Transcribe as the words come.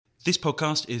This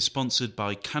podcast is sponsored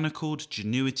by Canaccord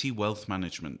Genuity Wealth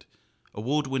Management,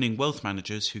 award-winning wealth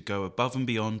managers who go above and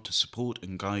beyond to support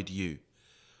and guide you.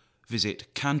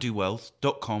 Visit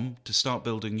candowealth.com to start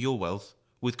building your wealth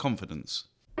with confidence.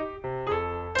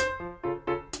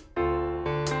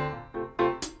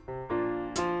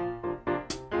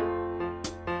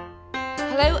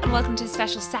 Hello and welcome to a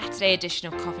special Saturday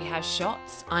edition of Coffee House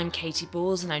Shots. I'm Katie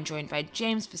Balls and I'm joined by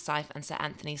James Forsyth and Sir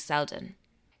Anthony Selden.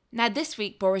 Now this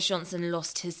week Boris Johnson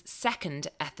lost his second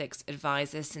ethics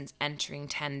advisor since entering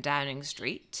 10 Downing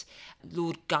Street.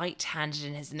 Lord Geidt handed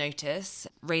in his notice,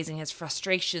 raising his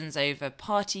frustrations over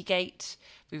Partygate.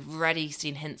 We've already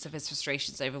seen hints of his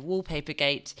frustrations over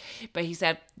Wallpapergate, but he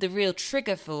said the real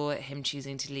trigger for him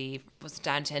choosing to leave was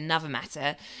down to another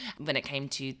matter when it came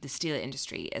to the steel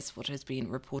industry, as what has been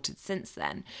reported since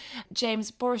then.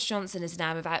 James, Boris Johnson is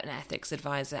now without an ethics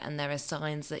advisor, and there are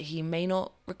signs that he may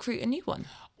not recruit a new one.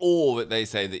 Or that they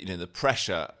say that, the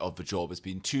pressure of the job has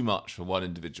been too much for one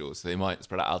individual, so they might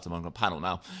spread it out among a panel.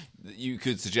 Now, you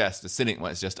could suggest, a cynic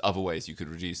might suggest other ways you could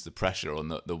reduce the pressure on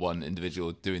the one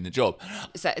individual doing the job.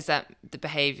 Is that the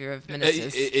behaviour of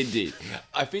ministers? Indeed.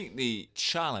 I think the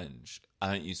challenge,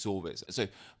 I think you saw this. So,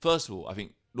 first of all, I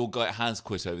think Lord Geidt has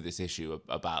quit over this issue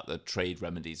about the Trade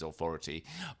Remedies Authority,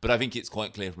 but I think it's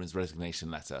quite clear from his resignation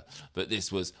letter that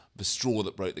this was the straw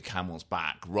that broke the camel's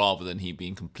back, rather than he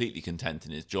being completely content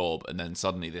in his job and then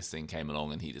suddenly this thing came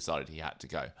along and he decided he had to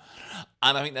go.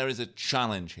 And I think there is a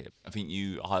challenge here. I think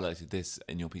you highlighted this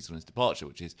in your piece on his departure,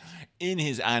 which is in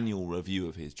his annual review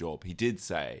of his job, he did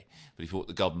say that he thought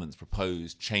the government's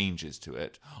proposed changes to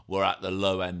it were at the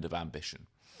low end of ambition.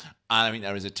 And I think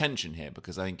there is a tension here,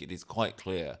 because I think it is quite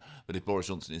clear that if Boris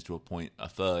Johnson is to appoint a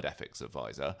third ethics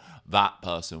advisor, that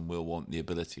person will want the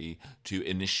ability to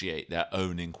initiate their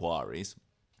own inquiries.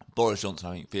 Boris Johnson,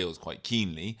 I think, feels quite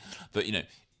keenly that,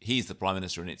 he's the Prime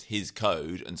Minister and it's his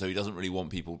code, and so he doesn't really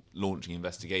want people launching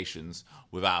investigations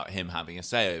without him having a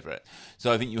say over it.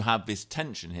 So I think you have this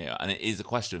tension here, and it is a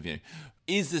question of,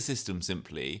 is the system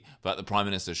simply that the Prime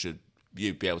Minister should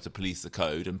you'd be able to police the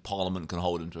code and Parliament can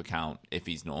hold him to account if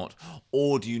he's not?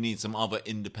 Or do you need some other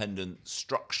independent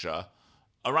structure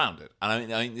around it? And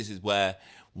I think this is where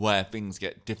things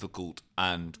get difficult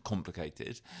and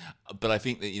complicated. But I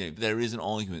think that, there is an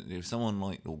argument that if someone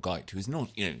like Lord Geidt, who is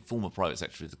not, former private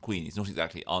secretary of the Queen, he's not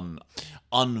exactly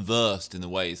unversed in the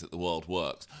ways that the world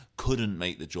works, couldn't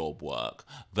make the job work,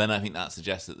 then I think that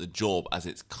suggests that the job as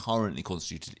it's currently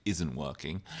constituted isn't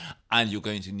working, and you're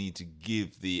going to need to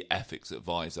give the ethics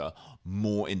advisor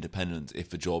more independence if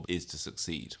the job is to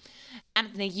succeed.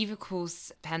 Anthony, you've of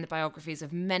course penned the biographies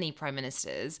of many prime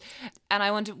ministers, and I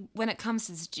wonder, when it comes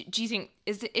to this, do you think,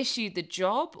 is the issue the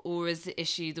job, or is the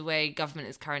issue the way government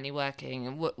is currently working?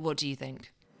 And what do you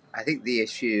think? I think the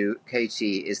issue,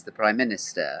 Katie, is the Prime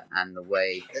Minister and the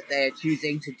way that they're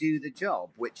choosing to do the job,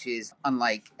 which is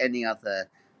unlike any other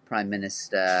Prime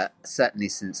Minister, certainly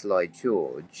since Lloyd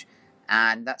George.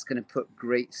 And that's going to put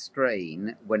great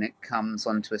strain when it comes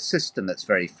onto a system that's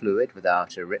very fluid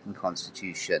without a written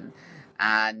constitution.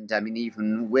 And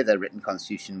even with a written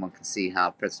constitution, one can see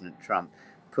how President Trump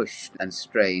pushed and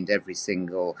strained every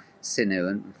single sinew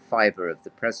and fibre of the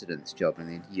president's job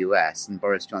in the US. And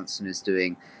Boris Johnson is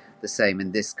doing the same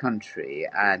in this country.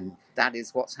 And that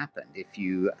is what's happened. If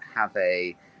you have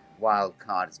a wild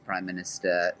card as Prime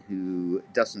Minister who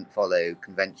doesn't follow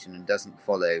convention and doesn't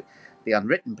follow the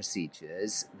unwritten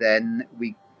procedures, then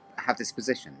we have this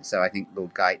position. So I think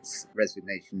Lord Geidt's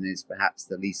resignation is perhaps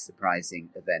the least surprising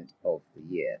event of the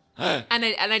year. And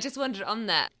I just wondered on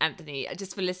that, Anthony,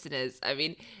 just for listeners,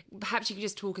 perhaps you could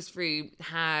just talk us through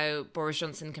how Boris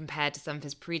Johnson, compared to some of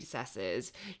his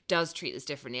predecessors, does treat this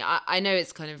differently. I know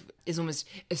it's almost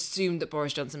assumed that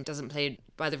Boris Johnson doesn't play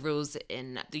by the rules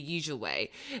in the usual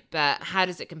way, but how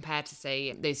does it compare to,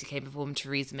 say, those who came before him,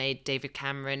 Theresa May, David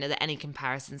Cameron? Are there any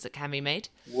comparisons that can be made?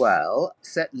 Well,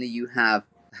 certainly you have,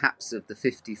 perhaps of the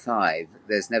 55,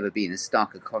 there's never been a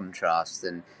starker contrast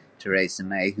than Theresa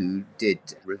May, who did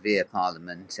revere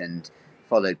Parliament and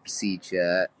followed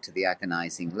procedure to the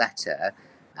agonising letter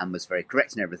and was very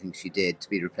correct in everything she did, to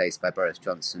be replaced by Boris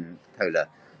Johnson, polar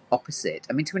opposite.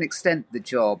 To an extent, the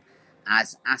job,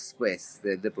 as Asquith,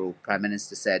 the Liberal Prime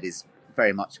Minister, said, is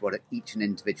very much what each and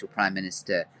individual Prime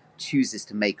Minister chooses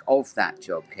to make of that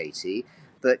job, Katie.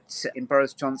 But in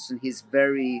Boris Johnson, his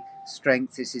very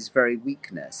strength is his very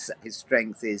weakness. His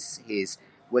strength is his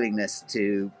willingness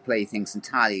to play things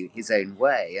entirely his own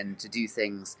way and to do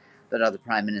things that other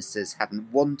prime ministers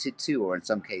haven't wanted to, or in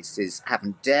some cases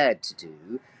haven't dared to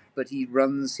do. But he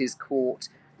runs his court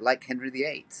like Henry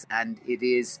VIII, and it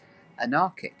is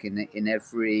anarchic in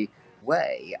every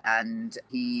way, and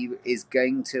he is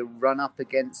going to run up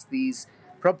against these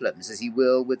problems, as he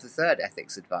will with the third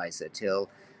ethics advisor, till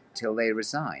they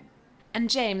resign. And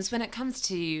James, when it comes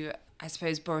to, I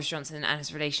suppose, Boris Johnson and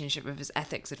his relationship with his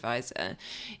ethics advisor,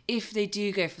 if they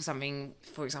do go for something,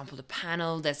 for example, the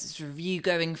panel, there's this review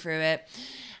going through it,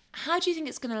 how do you think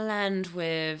it's going to land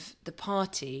with the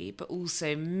party, but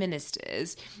also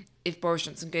ministers, if Boris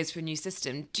Johnson goes for a new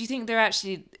system? Do you think there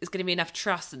actually is going to be enough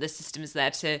trust that this system is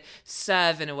there to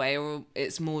serve in a way, or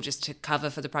it's more just to cover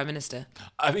for the Prime Minister?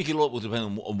 I think a lot will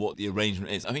depend on what the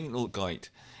arrangement is. I think Lord Geidt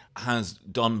has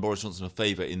done Boris Johnson a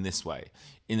favour in this way,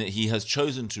 in that he has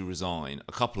chosen to resign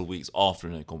a couple of weeks after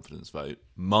a no-confidence vote,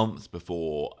 months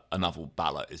before another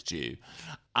ballot is due,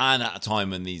 and at a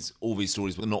time when all these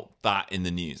stories were not that in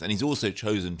the news. And he's also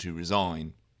chosen to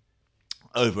resign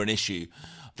over an issue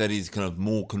that is kind of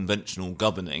more conventional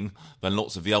governing than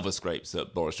lots of the other scrapes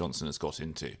that Boris Johnson has got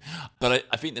into. But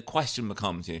I think the question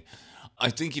becomes, I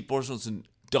think if Boris Johnson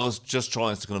does just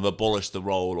tries to kind of abolish the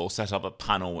role or set up a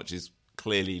panel which is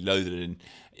clearly loaded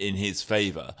in his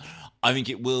favour, I think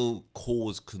it will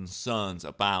cause concerns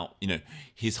about,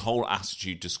 his whole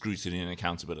attitude to scrutiny and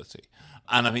accountability.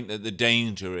 And I think that the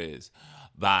danger is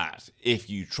that if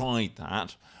you tried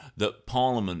that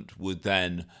Parliament would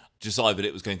then decide that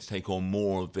it was going to take on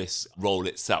more of this role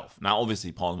itself. Now,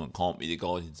 obviously, Parliament can't be the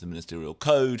guardian to the ministerial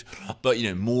code, but,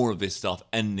 more of this stuff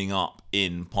ending up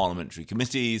in parliamentary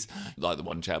committees, like the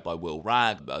one chaired by Will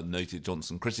Wragg, a noted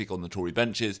Johnson critic on the Tory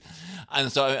benches.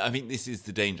 And so I think this is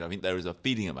the danger. I think there is a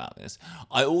feeling about this.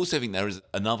 I also think there is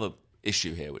another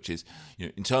issue here, which is,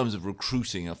 in terms of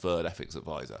recruiting a third ethics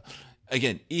advisor.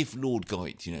 Again, if Lord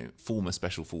Geidt, former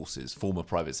Special Forces, former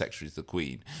Private Secretary to the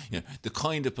Queen, the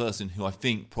kind of person who I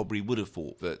think probably would have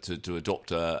thought that to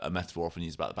adopt a metaphor often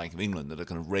used about the Bank of England, that a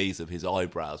kind of raise of his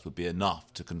eyebrows would be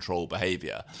enough to control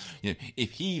behaviour.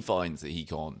 If he finds that he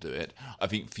can't do it, I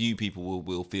think few people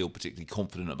will feel particularly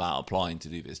confident about applying to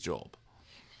do this job.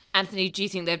 Anthony, do you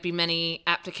think there'd be many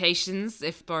applications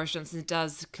if Boris Johnson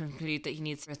does conclude that he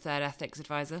needs a third ethics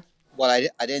advisor? Well,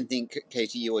 I don't think,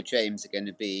 Katie, you or James are going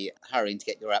to be hurrying to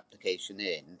get your application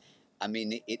in. I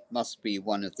mean, it must be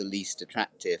one of the least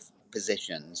attractive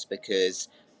positions, because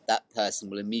that person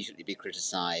will immediately be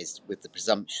criticised with the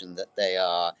presumption that they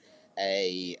are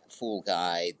a fall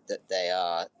guy, that they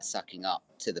are sucking up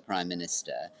to the Prime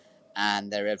Minister, and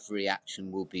their every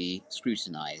action will be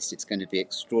scrutinised. It's going to be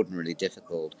extraordinarily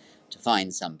difficult to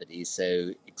find somebody,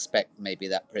 so expect maybe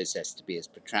that process to be as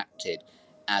protracted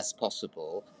as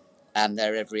possible, and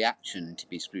their every action to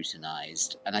be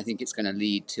scrutinised. And I think it's going to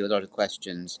lead to a lot of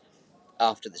questions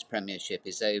after this premiership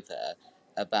is over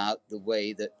about the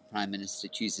way that the Prime Minister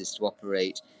chooses to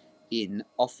operate in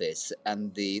office,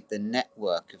 and the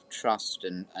network of trust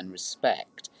and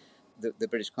respect that the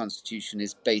British Constitution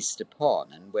is based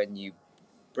upon. And when you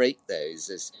break those,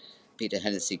 as Peter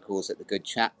Hennessy calls it, the good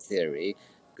chap theory,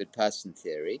 good person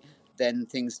theory, then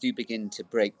things do begin to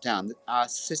break down. Our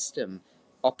system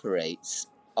operates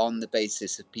on the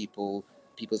basis of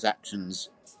people's actions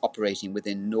operating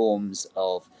within norms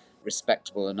of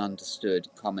respectable and understood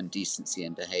common decency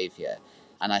and behaviour.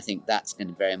 And I think that's going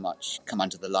to very much come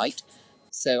under the light.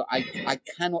 So I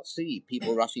cannot see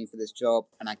people rushing for this job,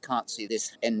 and I can't see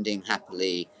this ending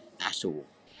happily at all.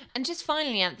 And just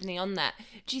finally, Anthony, on that,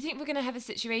 do you think we're going to have a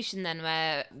situation then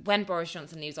where when Boris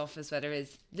Johnson leaves office, whether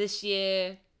it's this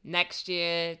year, next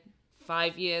year,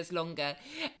 5 years longer,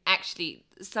 actually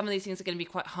some of these things are going to be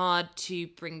quite hard to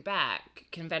bring back?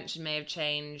 Convention may have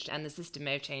changed and the system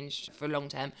may have changed for a long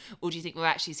term. Or do you think we'll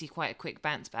actually see quite a quick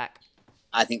bounce back?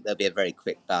 I think there'll be a very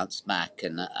quick bounce back,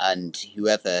 and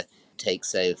whoever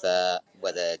takes over,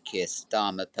 whether Keir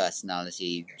Starmer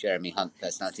personality, Jeremy Hunt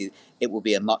personality, it will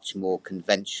be a much more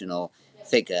conventional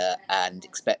figure, and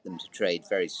expect them to trade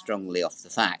very strongly off the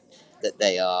fact that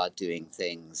they are doing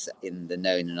things in the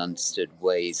known and understood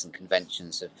ways and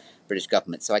conventions of British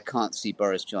government. So I can't see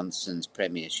Boris Johnson's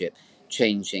premiership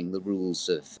changing the rules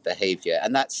of behaviour.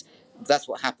 And that's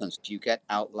what happens. You get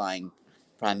outlying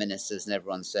prime ministers and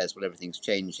everyone says, well, everything's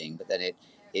changing, but then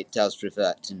it does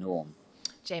revert to norm.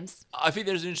 James? I think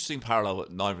there's an interesting parallel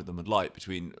that neither of them would like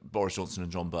between Boris Johnson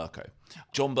and John Bercow.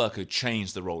 John Bercow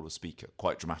changed the role of Speaker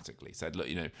quite dramatically. Said, look,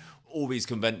 all these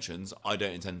conventions, I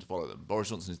don't intend to follow them. Boris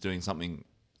Johnson is doing something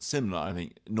similar, I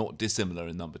think, not dissimilar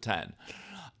in number 10.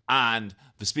 And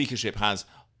the speakership has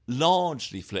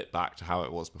largely flipped back to how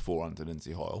it was before under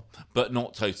Lindsay Hoyle, but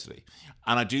not totally.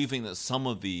 And I do think that some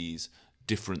of these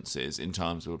differences in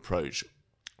terms of approach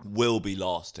will be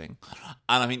lasting.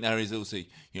 And I think there is also,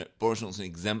 Boris Johnson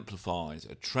exemplifies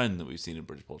a trend that we've seen in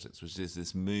British politics, which is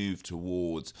this move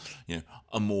towards,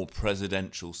 a more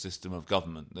presidential system of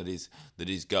government that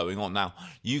is going on. Now,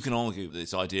 you can argue that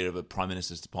this idea of a Prime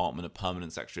Minister's department, a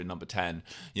permanent secretary, number 10,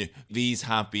 these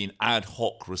have been ad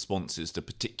hoc responses to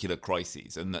particular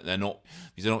crises, and that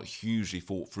these are not hugely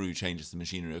thought through changes to the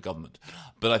machinery of government.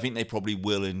 But I think they probably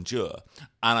will endure.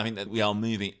 And I think that we are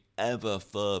moving ever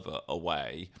further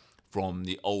away from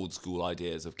the old school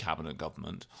ideas of cabinet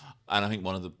government. And I think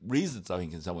one of the reasons, I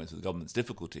think, in some ways, for the government's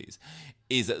difficulties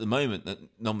is at the moment that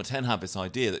number 10 have this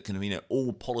idea that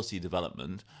all policy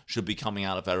development should be coming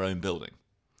out of their own building.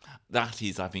 That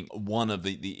is, I think, one of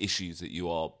the issues that you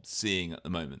are seeing at the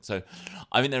moment. So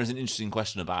I think there is an interesting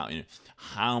question about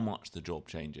how much the job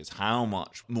changes, how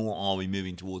much more are we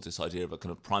moving towards this idea of a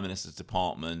kind of Prime Minister's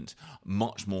department,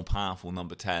 much more powerful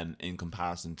number 10 in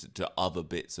comparison to other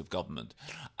bits of government.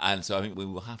 And so I think we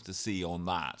will have to see on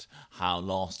that how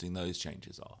lasting those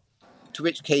changes are. To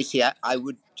which, Katie, I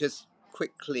would just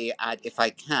quickly add, if I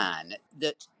can,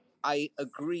 that I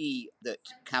agree that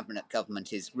cabinet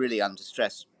government is really under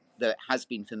stress, though it has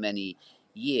been for many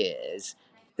years.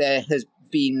 There has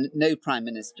been no Prime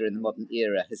Minister in the modern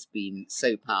era has been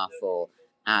so powerful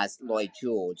as Lloyd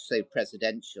George, so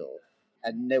presidential,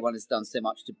 and no one has done so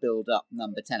much to build up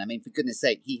number 10. I mean, for goodness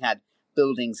sake, he had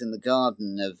buildings in the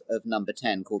garden of number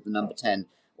 10 called the number 10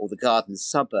 or the garden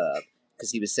suburb,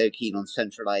 because he was so keen on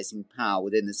centralising power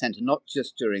within the centre, not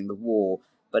just during the war,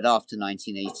 but after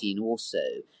 1918 also.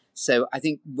 So I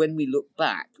think when we look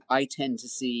back, I tend to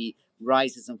see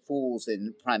rises and falls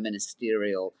in prime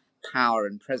ministerial power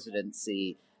and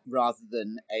presidency rather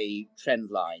than a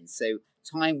trend line. So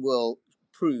time will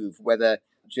prove whether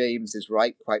James is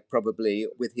right, quite probably,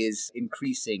 with his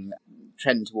increasing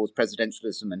trend towards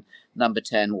presidentialism and number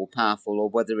 10 all powerful, or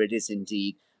whether it is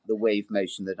indeed the wave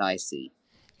motion that I see.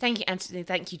 Thank you, Anthony.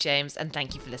 Thank you, James. And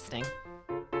thank you for listening.